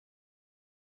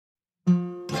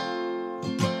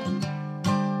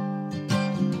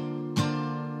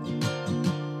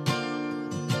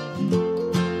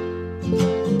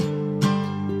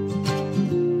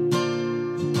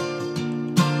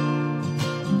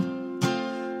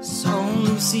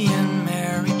Lucy and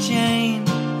Mary Jane,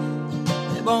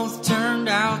 they both turned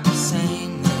out the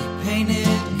same. They painted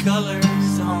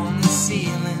colors on the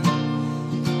ceiling,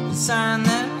 a sign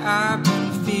that I've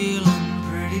been feeling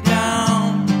pretty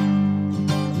down,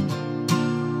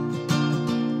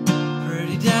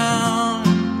 pretty down.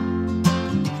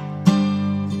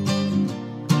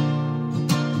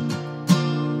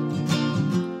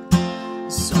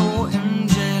 So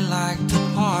MJ liked to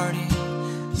party,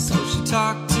 so she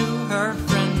talked to her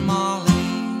friend Molly.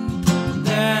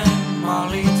 Then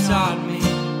Molly taught me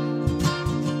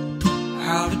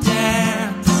how to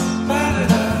dance.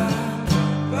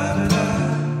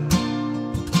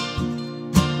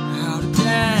 How to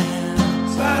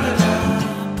dance.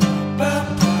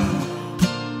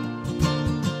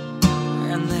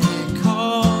 And they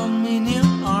called me Neil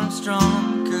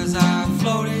Armstrong, 'cause I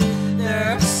floated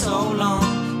there so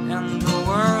long, and the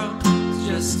world was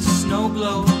just a snow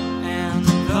globe, and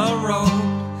the road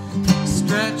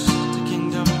stretched to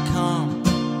kingdom come.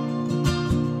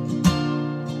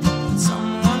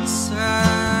 Someone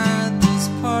said this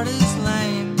part is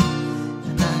lame,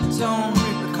 and I don't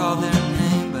recall their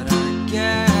name, but I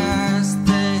guess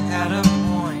they had a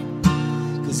point,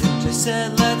 'cause MJ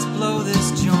said, let's blow this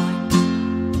joint.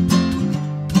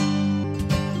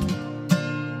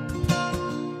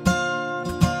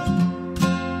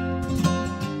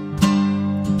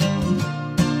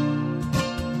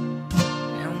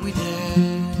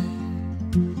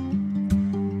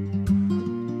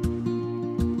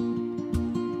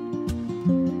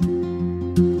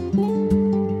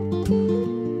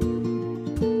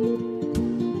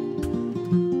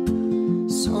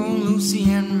 So Lucy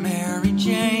and Mary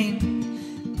Jane,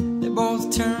 they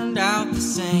both turned out the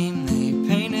same. They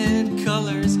painted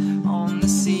colors on the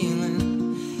ceiling.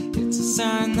 It's a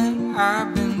sign that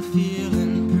I've been